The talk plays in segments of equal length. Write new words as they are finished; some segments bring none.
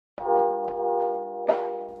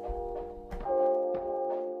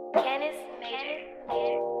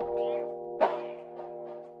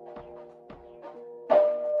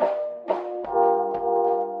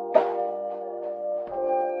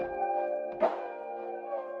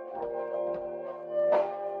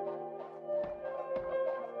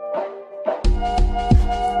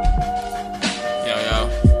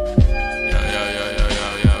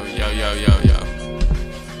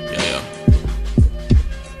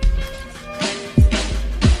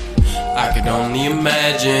could only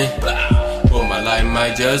imagine what my life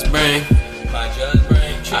might just bring.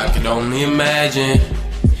 I could only imagine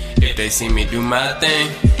if they see me do my thing.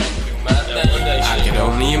 I could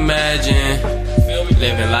only imagine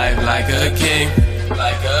living life like a king.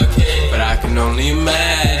 But I can only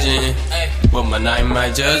imagine what my night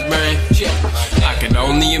might just bring. I can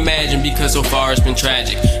only imagine because so far it's been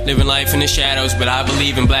tragic. Living life in the shadows, but I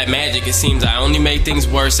believe in black magic. It seems I only make things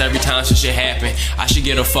worse every time some shit happen. I should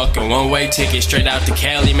get a fucking one-way ticket straight out to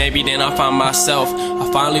Cali. Maybe then I'll find myself.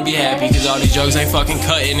 I'll finally be happy, cause all these drugs ain't fucking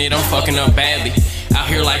cutting it. I'm fucking up badly. Out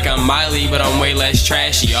here like I'm Miley, but I'm way less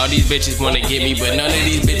trashy. All these bitches wanna get me, but none of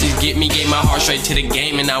these bitches get me. Gave my heart straight to the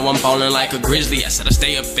game, and now I'm ballin' like a grizzly. I said I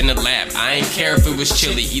stay up in the lab. I ain't care if it was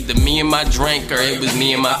chilly. Either me and my drink, or it was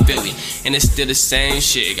me and my Philly. And it's still the same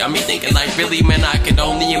shit. Got me thinking like, really, man, I could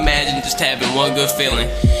only imagine just having one good feeling.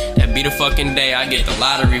 That be the fucking day I get the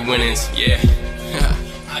lottery winnings, yeah.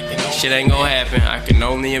 Shit ain't gonna happen, I can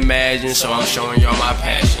only imagine. So I'm showing y'all my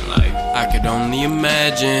passion. Like, I could only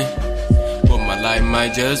imagine what my life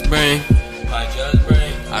might just bring.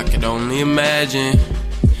 I could only imagine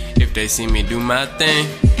if they see me do my thing.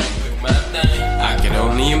 I could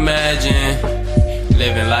only imagine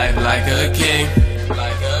living life like a king.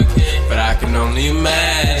 But I can only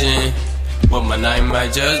imagine what my night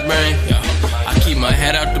might just bring. I keep my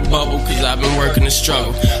head out the bubble, cause I've been working the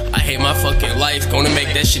struggle. I hate my fucking life, gonna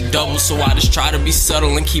make that shit double. So I just try to be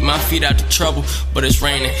subtle and keep my feet out the trouble. But it's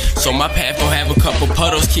raining, so my path gon' have a couple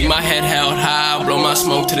puddles. Keep my head held high, blow my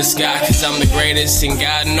smoke to the sky. Cause I'm the greatest, and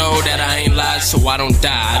God know that I ain't lied, so I don't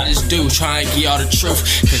die. I just do, try and give y'all the truth.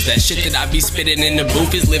 Cause that shit that I be spitting in the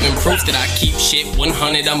booth is living proof that I keep shit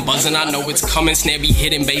 100. I'm buzzing, I know it's coming. Snare be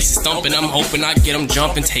hitting, bass is thumping. I'm hoping I get them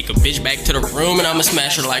jumping. Take a bitch back to the room and I'ma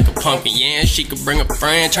smash her like a pumpkin. Yeah, and she could bring a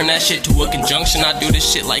friend, turn that shit to a conjunction. I do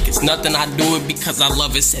this shit like it's nothing, I do it because I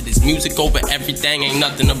love it. Said it's music over everything, ain't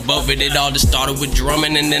nothing above it. It all just started with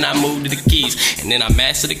drumming, and then I moved to the keys, and then I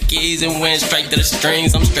mastered the keys and went straight to the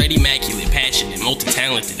strings. I'm straight immaculate, passionate,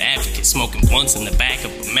 multi-talented advocate, smoking blunts in the back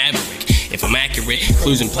of a Maverick. If I'm accurate,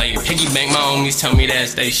 clues in play, piggy bank, my homies tell me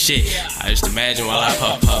that's they shit. I just imagine while I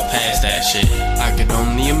puff past that shit. I could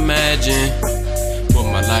only imagine what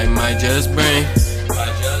my life might just bring.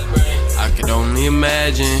 I could only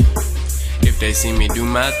imagine if they see me do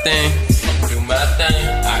my thing.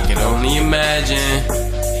 I could only imagine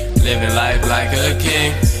living life like a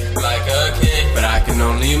king. But I can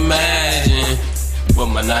only imagine what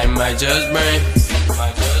my night might just bring.